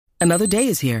Another day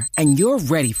is here, and you're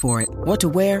ready for it. What to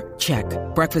wear? Check.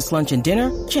 Breakfast, lunch, and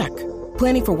dinner? Check.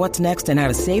 Planning for what's next and how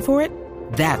to save for it?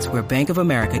 That's where Bank of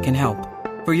America can help.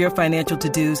 For your financial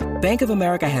to-dos, Bank of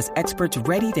America has experts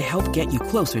ready to help get you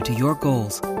closer to your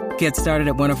goals. Get started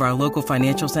at one of our local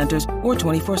financial centers or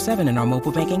 24/7 in our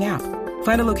mobile banking app.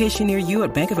 Find a location near you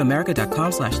at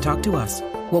bankofamerica.com/talktous.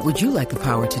 What would you like the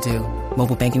power to do?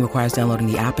 Mobile banking requires downloading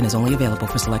the app and is only available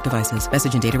for select devices.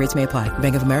 Message and data rates may apply.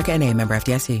 Bank of America NA, member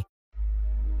FDIC.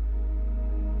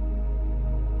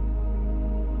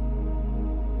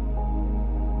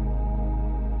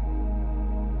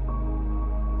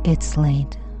 It's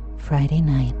late Friday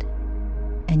night,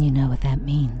 and you know what that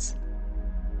means.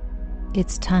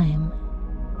 It's time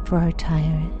for our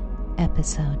Tire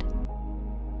episode.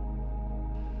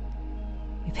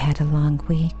 We've had a long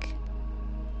week.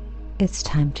 It's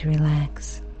time to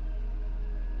relax.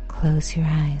 Close your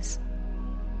eyes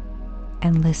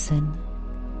and listen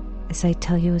as I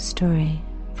tell you a story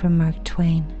from Mark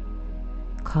Twain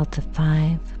called The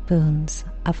 5 Boons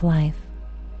of Life.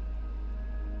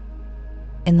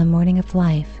 In the morning of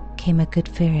life came a good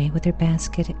fairy with her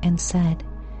basket and said,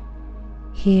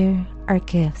 "Here are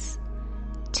gifts.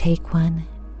 Take one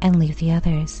and leave the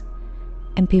others.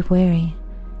 And be wary.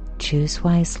 Choose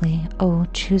wisely. Oh,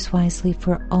 choose wisely,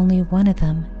 for only one of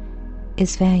them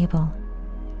is valuable."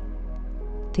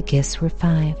 The gifts were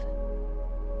 5: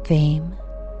 fame,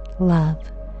 love,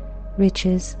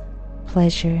 riches,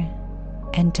 pleasure,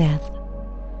 and death.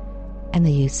 And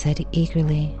the youth said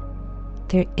eagerly,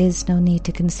 "There is no need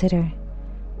to consider,"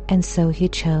 and so he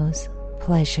chose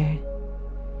pleasure.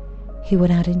 He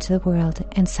went out into the world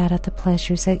and sought out the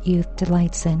pleasures that youth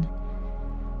delights in,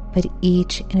 but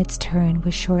each in its turn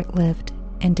was short-lived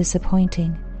and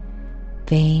disappointing,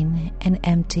 vain and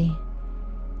empty,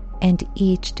 and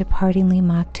each departingly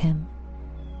mocked him.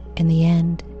 In the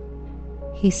end,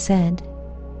 he said,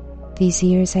 "These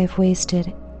years I've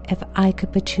wasted. If I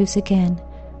could but choose again,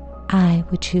 I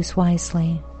would choose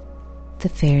wisely." The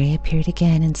fairy appeared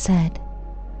again and said,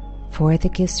 "4 the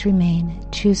gifts remain.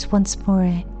 Choose once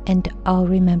more, and all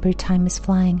remember time is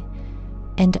flying,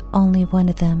 and only one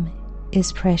of them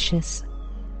is precious."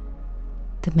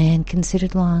 The man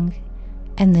considered long,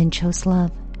 and then chose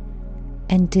love,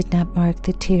 and did not mark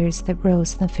the tears that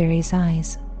rose in the fairy's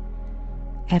eyes.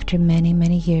 After many,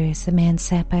 many years, the man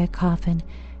sat by a coffin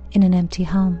in an empty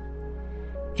home,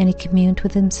 and he communed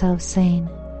with himself, saying,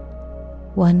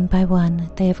 "One by one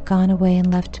they have gone away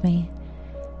and left me,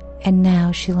 and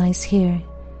now she lies here,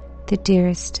 the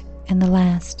dearest and the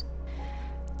last.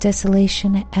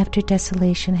 Desolation after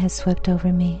desolation has swept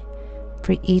over me.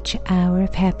 For each hour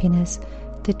of happiness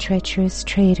the treacherous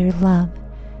traitor Love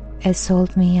has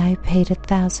sold me. I have paid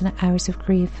 1,000 hours of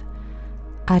grief.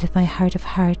 Out of my heart of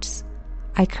hearts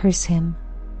I curse him.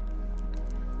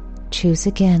 Choose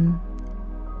again."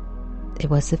 It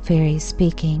was the fairy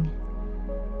speaking.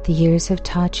 "The years have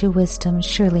taught you wisdom.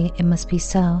 Surely it must be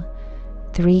so.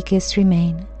 3 gifts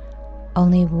remain.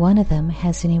 Only one of them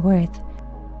has any worth.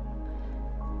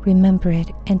 Remember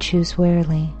it and choose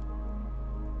warily."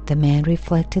 The man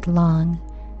reflected long,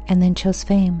 and then chose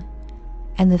fame,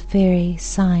 and the fairy,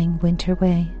 sighing, went her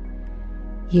way.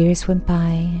 Years went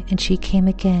by, and she came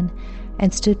again,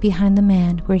 and stood behind the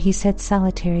man where he sat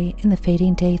solitary in the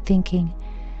fading day, thinking,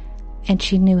 and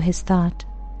she knew his thought.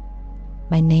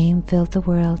 My name filled the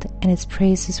world, and its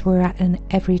praises were on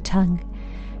every tongue,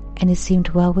 and it seemed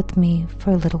well with me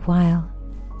for a little while.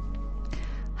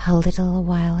 How little a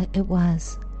while it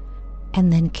was,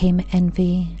 and then came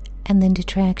envy, and then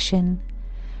detraction,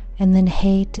 and then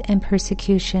hate and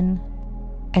persecution,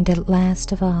 and at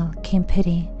last of all came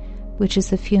pity, which is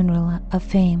the funeral of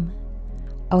fame.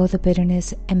 Oh, the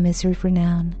bitterness and misery of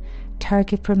renown,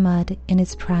 target for mud in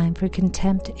its prime, for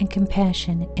contempt and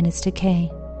compassion in its decay.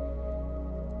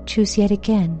 Choose yet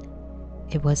again.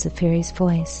 It was the fairy's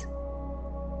voice.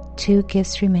 2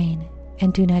 gifts remain,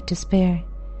 and do not despair.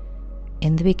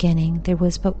 In the beginning there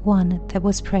was but one that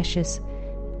was precious,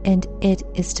 and it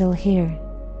is still here.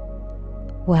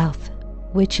 Wealth,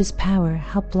 which is power.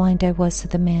 How blind I was,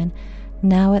 said the man.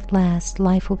 Now at last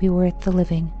life will be worth the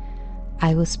living.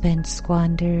 I will spend,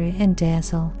 squander, and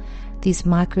dazzle. These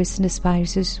mockers and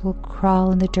despisers will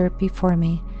crawl in the dirt before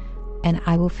me, and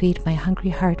I will feed my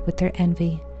hungry heart with their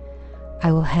envy.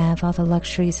 I will have all the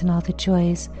luxuries and all the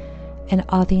joys, and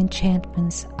all the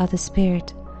enchantments of the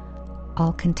spirit,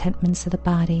 all contentments of the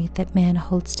body that man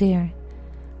holds dear.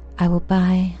 I will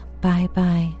buy.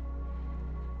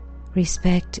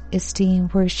 Respect, esteem,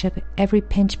 worship, every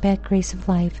pinchback grace of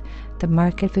life the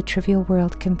market of a trivial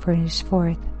world can furnish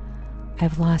forth. I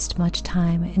have lost much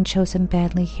time and chosen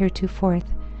badly heretofore,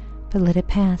 but let it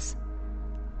pass.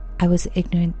 I was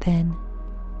ignorant then,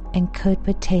 and could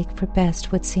but take for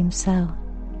best what seemed so.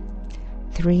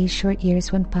 3 short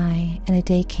years went by, and a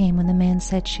day came when the man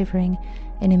sat shivering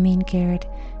in a mean garret,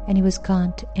 and he was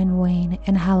gaunt and wan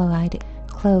and hollow-eyed,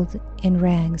 clothed in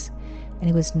rags, and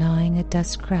he was gnawing a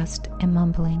dust crust and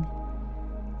mumbling,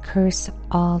 "Curse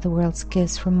all the world's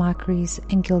gifts for mockeries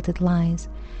and gilded lies,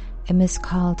 and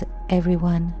miscalled every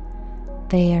one.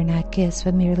 They are not gifts,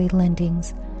 but merely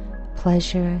lendings.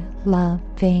 Pleasure, love,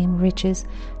 fame, riches,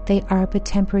 they are but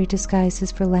temporary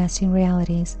disguises for lasting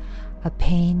realities of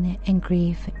pain and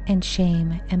grief and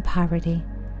shame and poverty."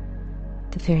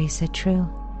 The fairy said true.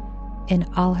 In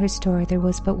all her store there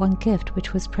was but one gift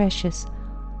which was precious,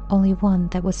 only one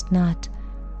that was not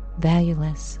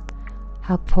valueless.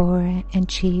 How poor and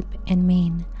cheap and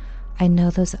mean I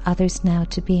know those others now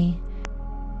to be,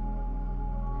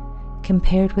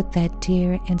 compared with that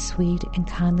dear and sweet and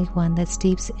kindly one that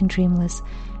steeps in dreamless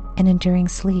and enduring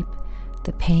sleep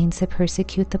the pains that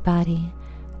persecute the body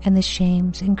and the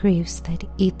shames and griefs that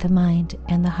eat the mind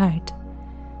and the heart.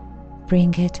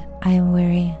 "Bring it, I am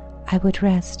weary, I would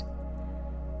rest."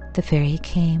 The fairy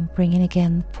came, bringing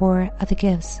again 4 of the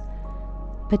gifts,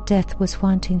 but death was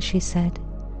wanting, she said.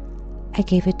 I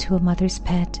gave it to a mother's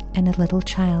pet and a little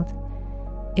child.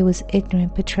 It was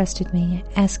ignorant but trusted me,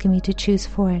 asking me to choose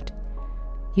for it.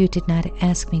 You did not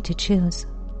ask me to choose.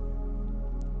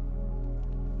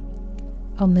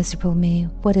 O miserable me,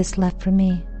 what is left for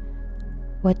me?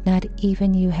 What not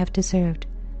even you have deserved,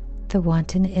 the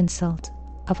wanton insult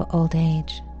of old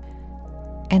age.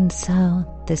 And so,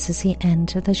 this is the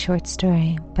end of the short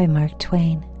story by Mark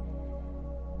Twain.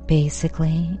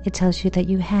 Basically, it tells you that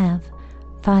you have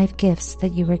 5 gifts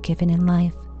that you were given in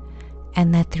life,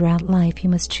 and that throughout life you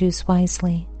must choose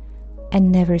wisely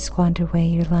and never squander away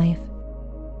your life.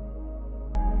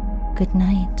 Good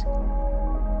night.